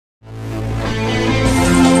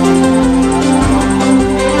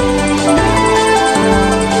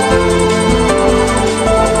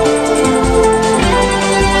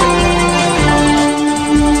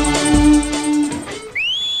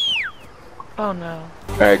Oh no.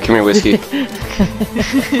 Alright, come here, Whiskey. I'm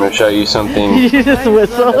gonna show you something. You just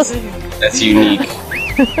whistle. That's unique.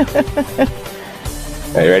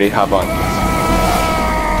 Alright, ready? Hop on.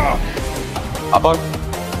 Hop on.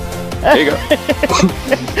 There you go.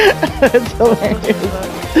 That's hilarious.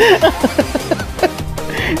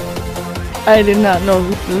 I did not know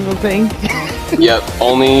this was a thing. Yep,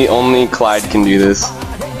 only Clyde can do this.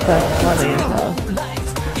 That's funny as hell.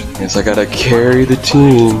 Guess I gotta carry the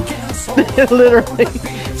team. Literally.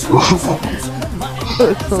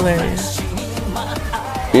 That's hilarious.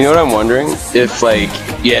 You know what I'm wondering? If like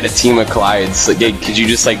you had a team of Clydes, like could you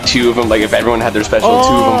just like two of them, like if everyone had their special, two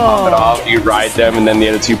of them pop it off, you ride them, and then the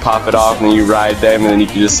other two pop it off, and then you ride them, and then you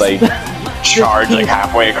can just like charge like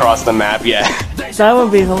halfway across the map. Yeah. That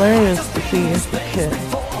would be hilarious to see as a kid.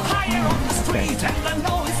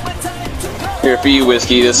 Here for you,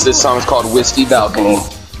 Whiskey. This song's called Whiskey Balcony.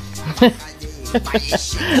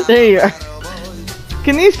 There you are.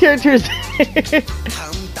 Can these characters...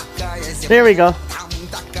 There we go.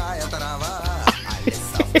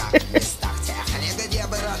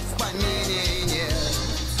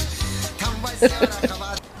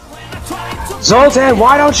 Zoltan,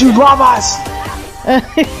 why don't you love us?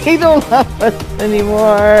 He don't love us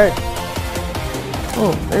anymore.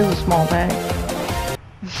 Oh, there's a small bag.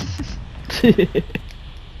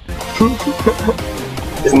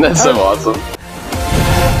 Isn't that so awesome?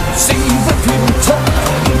 See the future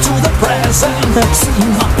into the present. See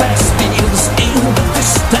my best feels in the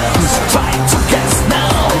distance. Try to guess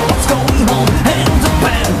now what's going on, and the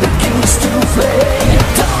band begins to play.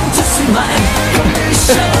 Don't you see my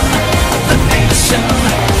condition? The nation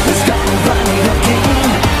is gonna run it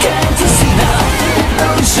again. Can't you see now?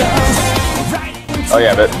 Illusions. Oh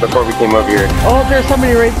yeah, but before we came over here. Oh, there's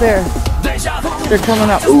somebody right there. They're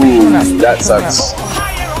coming up. Ooh, that sucks.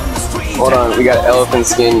 Hold on, we got elephant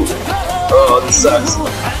skin. Oh, this sucks.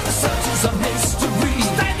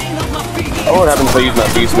 Oh, what happens if I use my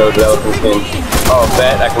beast mode with elephant skin? Oh,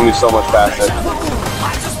 bet I can move so much faster.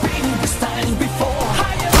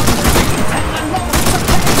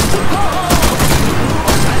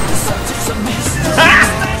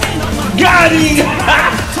 Got him!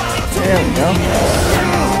 There we go.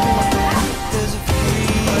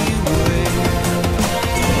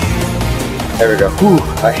 There we go. Whew,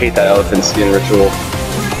 I hate that elephant skin ritual.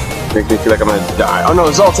 Makes me feel like I'm gonna die. Oh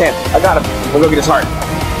no, Zoltan! I got him! I'm gonna go get his heart.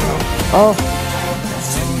 Oh.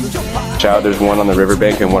 Child, there's one on the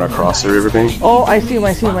riverbank and one across the riverbank. Oh, I see him,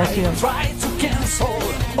 I see him, I see him.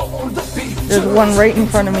 There's one right in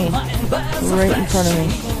front of me. Right in front of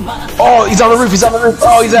me. Oh, he's on the roof, he's on the roof!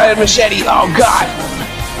 Oh, he's at a machete! Oh god!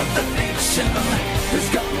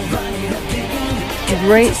 He's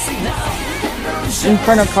right in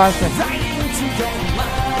front of Cosmic.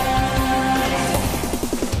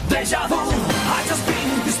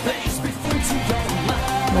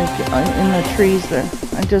 Like in the trees there.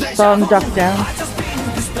 I just saw him duck down.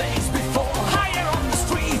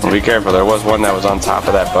 Well, be careful, there was one that was on top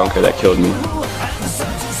of that bunker that killed me.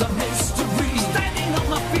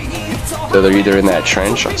 So they're either in that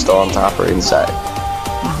trench, or still on top, or inside.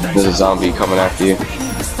 There's a zombie coming after you.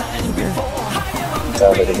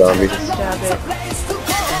 Sounds like a zombie.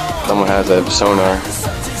 Someone has a sonar.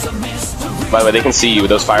 By the way, they can see you with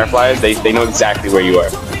those fireflies. They know exactly where you are.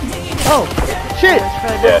 Oh, shit!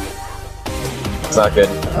 Yeah. It's not good.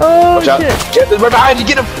 Oh, watch out. shit! We're behind you,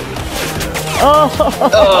 get him! Oh!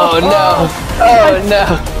 Oh no! Oh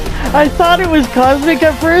no! I thought it was Cosmic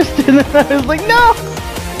at first, and then I was like, no!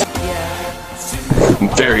 I'm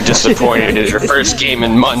very disappointed. It's your first game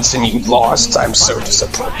in months and you lost. I'm so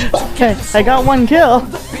disappointed. Okay, I got one kill.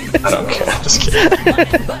 I don't care. I'm just kidding.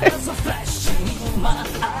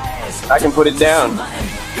 I can put it down.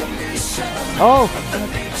 Oh.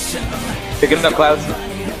 Pick it up, Clouds.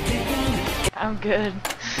 I'm good.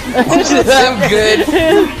 I'm good.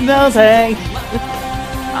 No thanks.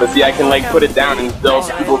 But see, I can like put it down and those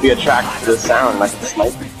people will be attracted to the sound like a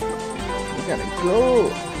sniper. You gotta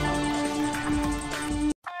go.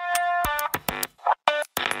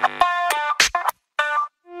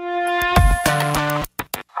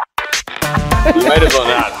 You might as well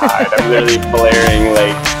not hide. I'm literally blaring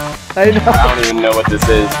like I know. I don't even know what this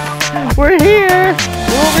is. We're here.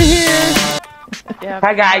 We're over here. Yeah.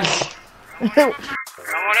 Hi guys. I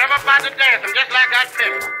want everybody to dance. I'm just like I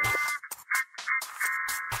said.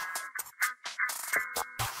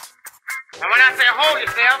 And when I say hold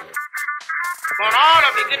yourself, I want all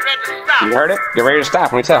of you get ready to stop. You heard it? Get ready to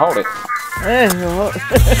stop. When we said hold it. Hey,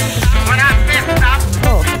 When I say stop,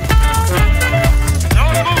 oh.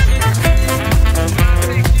 don't move.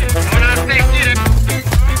 And when I say get it,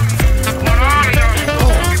 I want all of y'all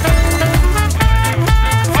to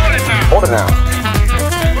now.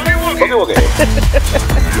 Okay.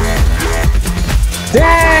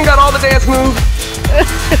 Dang, got all the dance moves.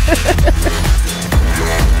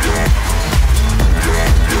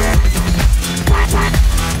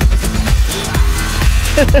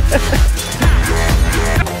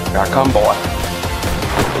 Here I come, boy.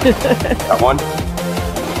 Got one.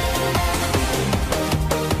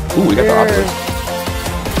 Ooh, we got the opposite.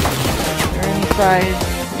 They're inside.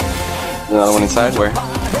 Another one inside. Where?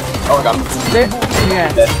 Oh, I got him. There.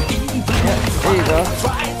 Yeah. Dead. There you go.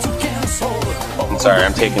 I'm sorry,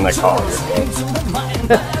 I'm taking like all of your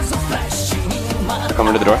They're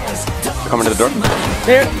coming to the door. They're coming to the door.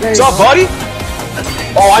 There What's you up, go. buddy?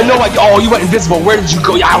 Oh, I know. Like, oh, you went invisible. Where did you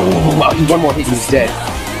go? Yeah, one more hit, he's dead.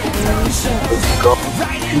 Go.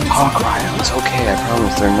 You talk, Ryan. It's okay. I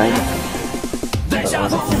promise. They're nice.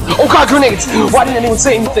 Oh God, grenades! Why didn't anyone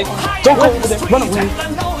say anything? Don't go over there. Run away.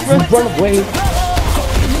 Run away.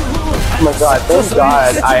 Oh my God! Thank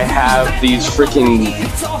God I have these freaking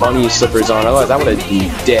bunny slippers on. Otherwise, I would have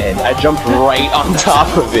been dead. I jumped right on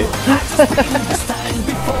top of it.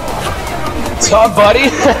 What's up, buddy?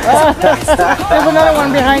 There's another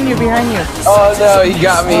one behind you, Oh no, he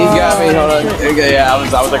got me, Hold on. Okay, yeah, I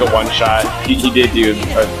was like a one shot. He did do a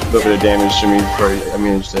little bit of damage to me before I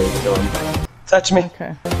managed to kill him. Touch me.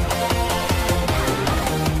 Okay.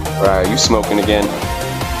 Right, you smoking again.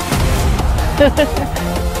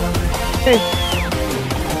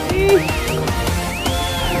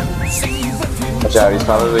 Watch out, he's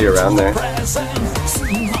probably around there.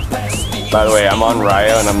 By the way, I'm on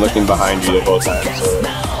Ryo and I'm looking behind you the whole time, so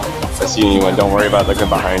if I see anyone, don't worry about looking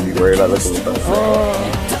behind you, worry about looking in front of you.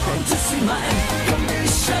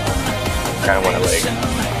 I kinda wanna like...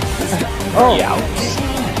 Oh. Yeah.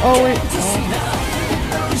 Oh, wait.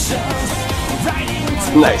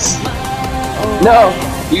 Nice. No!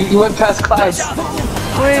 You went past clouds.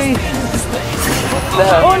 Wait.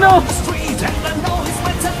 No. Oh, no!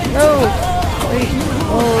 No! Wait.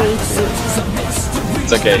 Oh, shit.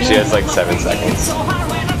 It's okay, she has like 7 seconds. Oh,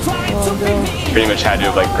 no. Pretty much had to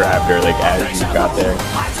have like grabbed her like as you got there.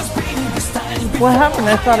 What happened?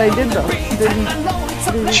 I thought I did, though.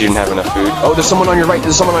 Didn't... She didn't have enough food. Oh, there's someone on your right,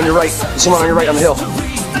 There's someone on your right on the hill.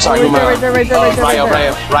 Sorry, right there. Ryo.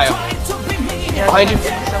 Yeah, Behind you.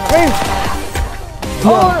 Hey!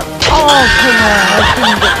 Oh, come on. I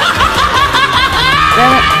couldn't get...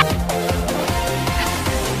 Damn it.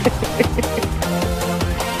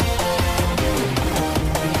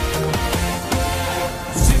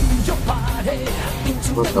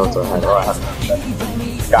 What else I had? Oh, I have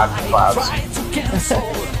got clouds.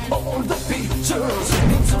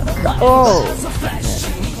 Oh.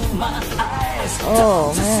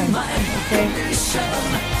 Oh, man. Okay.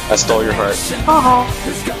 I stole your heart. Oh.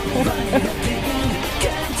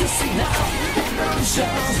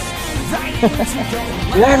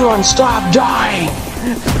 Everyone stop dying!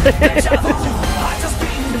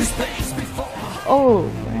 Oh,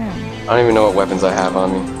 man. I don't even know what weapons I have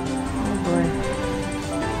on me. Oh, boy.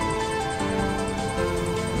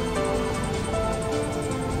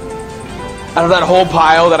 Out of that whole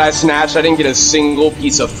pile that I snatched, I didn't get a single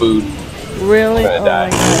piece of food. Really? I'm gonna die.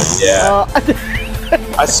 Yeah.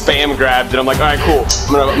 I spam grabbed it. I'm like, alright, cool.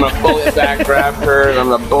 I'm gonna bullet back, grab her, and I'm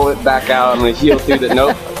gonna bullet back out. I'm gonna heal through the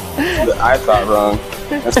nope. I thought wrong.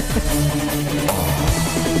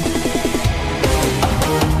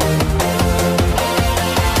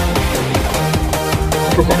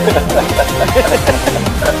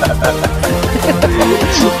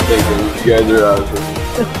 You guys are awesome.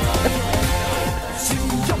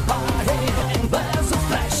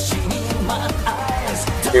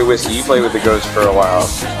 Hey, Whiskey, you played with the ghost for a while.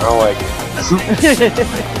 I don't like it.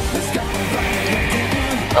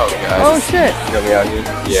 Oh, God. Oh, shit. You got me out here?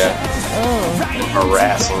 Yeah. Oh.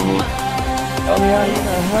 Harassing me. Oh, yeah,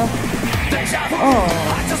 huh? Oh.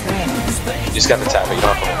 You just got to tap it. You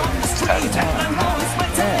don't have to hold it. Just tap it.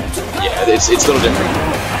 Yeah, it's a little different.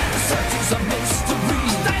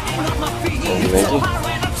 Thank you.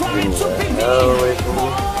 Oh, wait for me.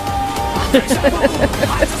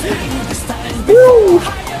 Woo!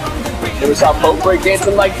 Never saw Pope break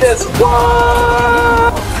dancing like this.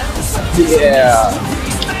 What? Yeah.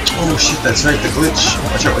 Oh shit, that's right, the glitch.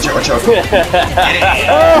 Watch out.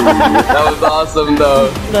 That was awesome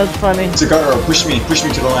though. That's funny. Zagaro, push me to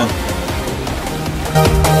the land.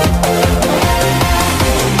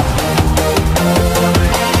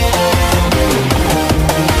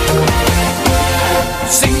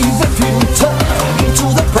 See the future into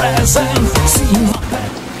the present. See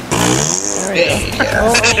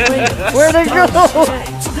Oh, wait. Where'd it go?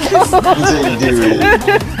 Dude.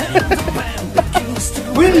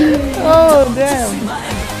 Oh, damn.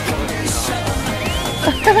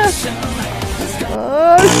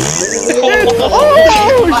 Oh shit! Oh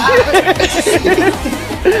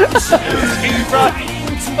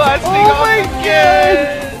my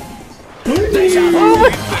god! Oh my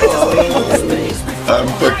god! I'm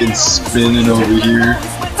fucking spinning over here.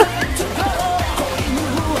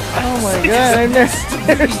 Oh my god! I've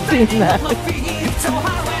never seen that.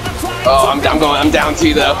 Oh, I'm down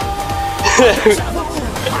too though.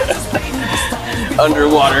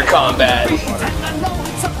 Underwater combat.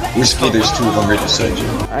 Whiskey, there's two of them right beside you.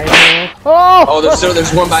 I know. Oh!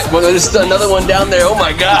 There's one there's another one down there. Oh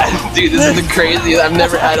my god, dude, this is the craziest. I've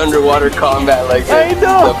never had underwater combat like this. I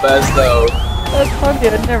know. It's the best though. That's funny.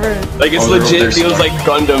 I never. Like it's legit feels like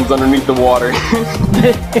Gundams underneath the water.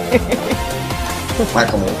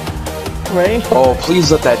 Whack-a-mole. Right? Oh,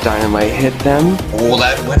 please let that dynamite hit them. Oh,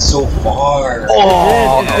 that went so far.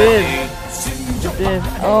 Oh, It did.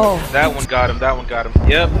 Oh. That one got him. That one got him.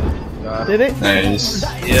 Yep. Did it? Nice.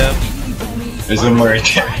 Yep. There's one more right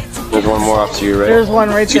there. there's one more off to you, right? There's one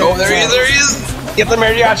right there. Oh, there he is. Get the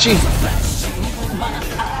mariachi.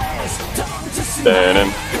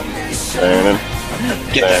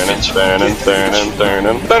 Get that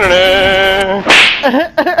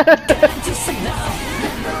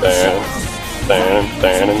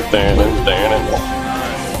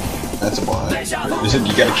That's a bot. Listen,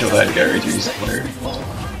 you gotta kill that guy right here. He's the player.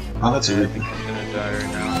 Oh, that's a rupee. I'm gonna die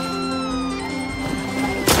right now.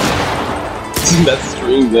 That's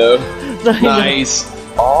stream though. Nice.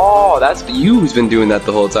 Oh, that's you who's been doing that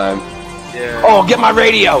the whole time. Yeah. Oh, get my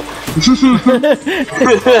radio. Where's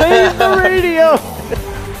the radio?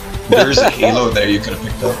 There's a halo there you could have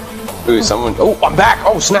picked up. Ooh, someone. Oh, I'm back.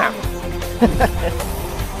 Oh, snap.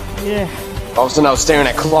 Yeah. All of a sudden, I was staring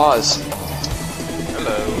at claws.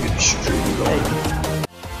 Hello. Straight